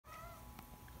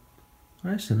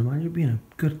Hi, Cinnabon. You're being a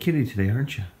good kitty today,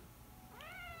 aren't you?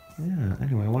 Yeah,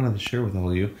 anyway, I wanted to share with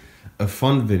all of you a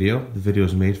fun video. The video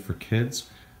is made for kids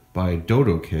by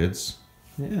Dodo Kids.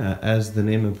 Yeah, as the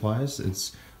name implies,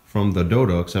 it's from the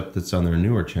Dodo, except it's on their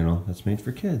newer channel that's made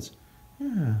for kids.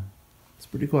 Yeah, it's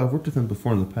pretty cool. I've worked with them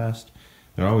before in the past.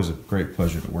 They're always a great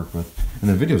pleasure to work with.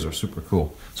 And the videos are super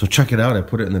cool. So check it out. I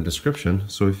put it in the description.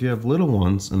 So if you have little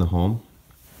ones in the home,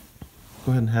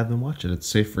 go ahead and have them watch it. It's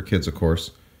safe for kids, of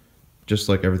course. Just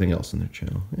like everything else in their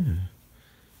channel.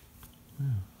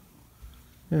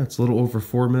 Yeah, it's a little over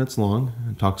 4 minutes long.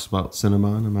 It talks about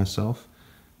Cinnabon and myself.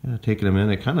 Yeah, taking them in.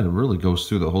 It kind of really goes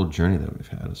through the whole journey that we've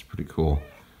had. It's pretty cool.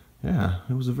 Yeah,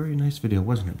 it was a very nice video,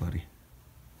 wasn't it, buddy?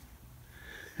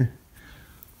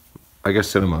 I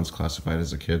guess Cinnabon's classified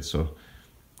as a kid, so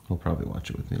he'll probably watch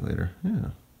it with me later.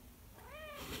 Yeah.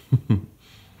 They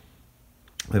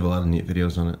have a lot of neat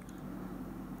videos on it.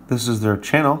 This is their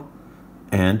channel.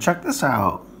 And check this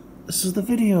out. This is the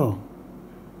video.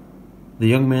 The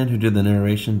young man who did the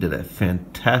narration did a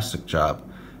fantastic job.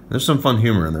 There's some fun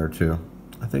humor in there too.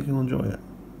 I think you'll enjoy it.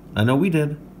 I know we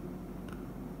did.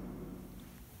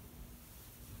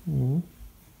 Oh,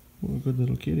 what a good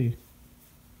little kitty.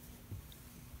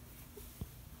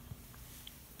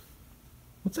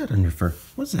 What's that on your fur?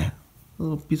 What's that? A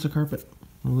little piece of carpet?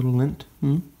 A little lint?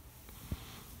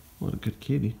 What a good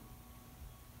kitty.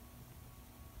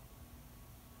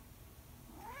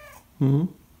 Aw.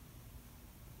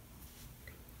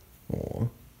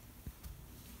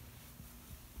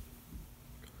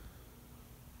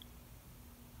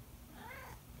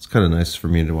 It's kind of nice for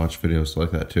me to watch videos like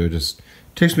that too. It just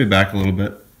takes me back a little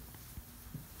bit.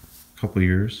 A couple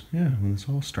years. Yeah, when this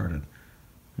all started.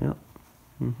 Yep.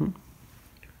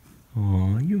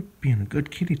 Aw, you being a good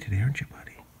kitty today, aren't you,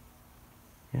 buddy?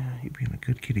 Yeah, you being a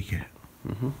good kitty cat.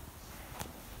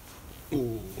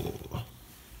 Ooh.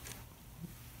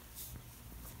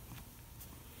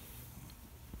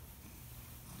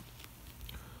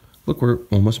 Look, we're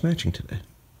almost matching today.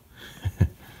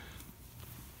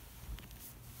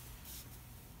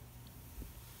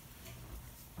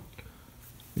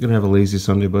 You gonna have a lazy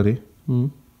Sunday, buddy? Oh.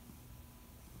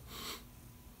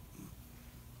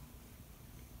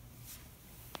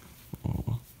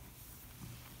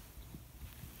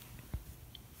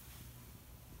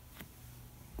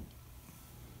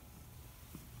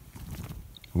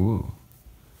 Ooh.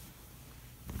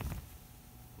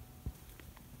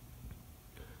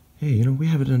 Hey, you know, we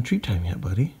haven't done treat time yet,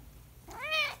 buddy.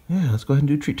 Yeah, let's go ahead and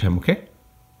do treat time, okay?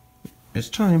 It's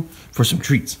time for some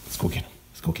treats. Let's go get him.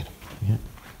 Let's go get him. Yeah.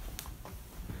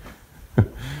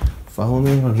 Follow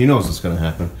me on. He knows what's going to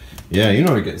happen. Yeah, you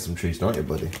know you're getting some treats, don't you,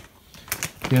 buddy?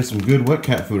 He had some good wet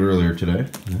cat food earlier today.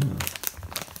 Yeah.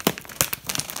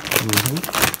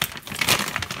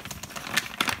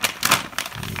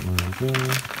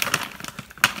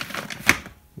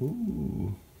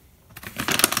 Ooh.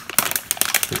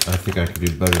 I think I could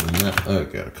do better than that. I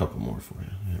got a couple more for you.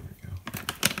 There we go.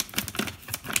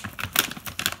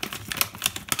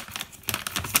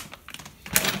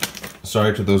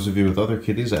 Sorry to those of you with other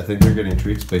kitties. I think they're getting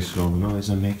treats based on the noise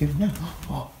I'm making. Yeah.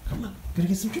 Oh, come on. Gotta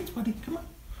get some treats, buddy. Come on.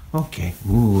 Okay.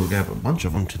 Ooh, I have a bunch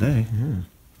of them today. Yeah.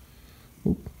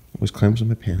 Oop. Always climbs on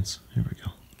my pants. Here we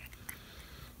go.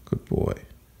 Good boy.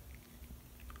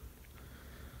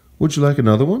 Would you like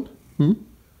another one?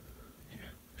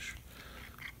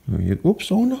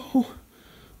 Whoops, oh no. Oh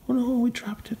no, we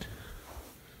dropped it.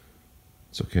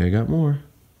 It's okay, I got more.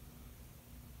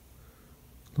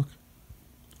 Look.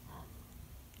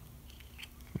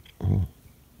 Oh.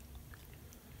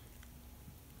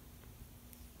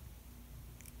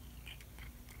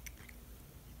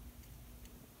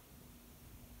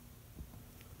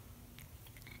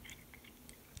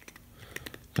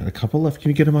 Got a couple left. Can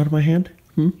you get them out of my hand?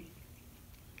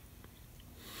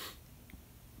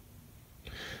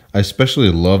 I especially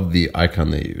love the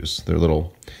icon they use. Their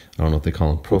little, I don't know what they call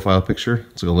them, profile picture.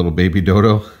 It's like a little baby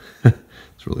dodo.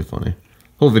 It's really funny.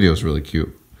 The whole video is really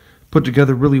cute. Put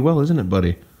together really well, isn't it,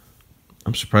 buddy?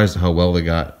 I'm surprised at how well they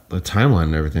got the timeline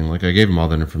and everything. Like, I gave them all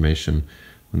that information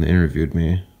when they interviewed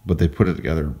me, but they put it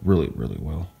together really, really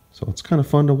well. So it's kind of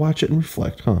fun to watch it and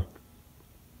reflect, huh?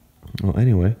 Well,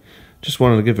 anyway, just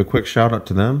wanted to give a quick shout out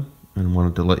to them and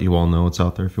wanted to let you all know it's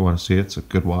out there if you want to see it. It's a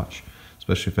good watch.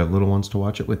 Especially if you have little ones to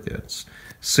watch it with you. It's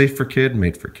safe for kid,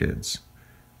 made for kids.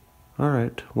 All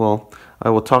right. Well, I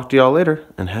will talk to y'all later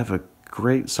and have a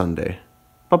great Sunday.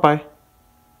 Bye-bye.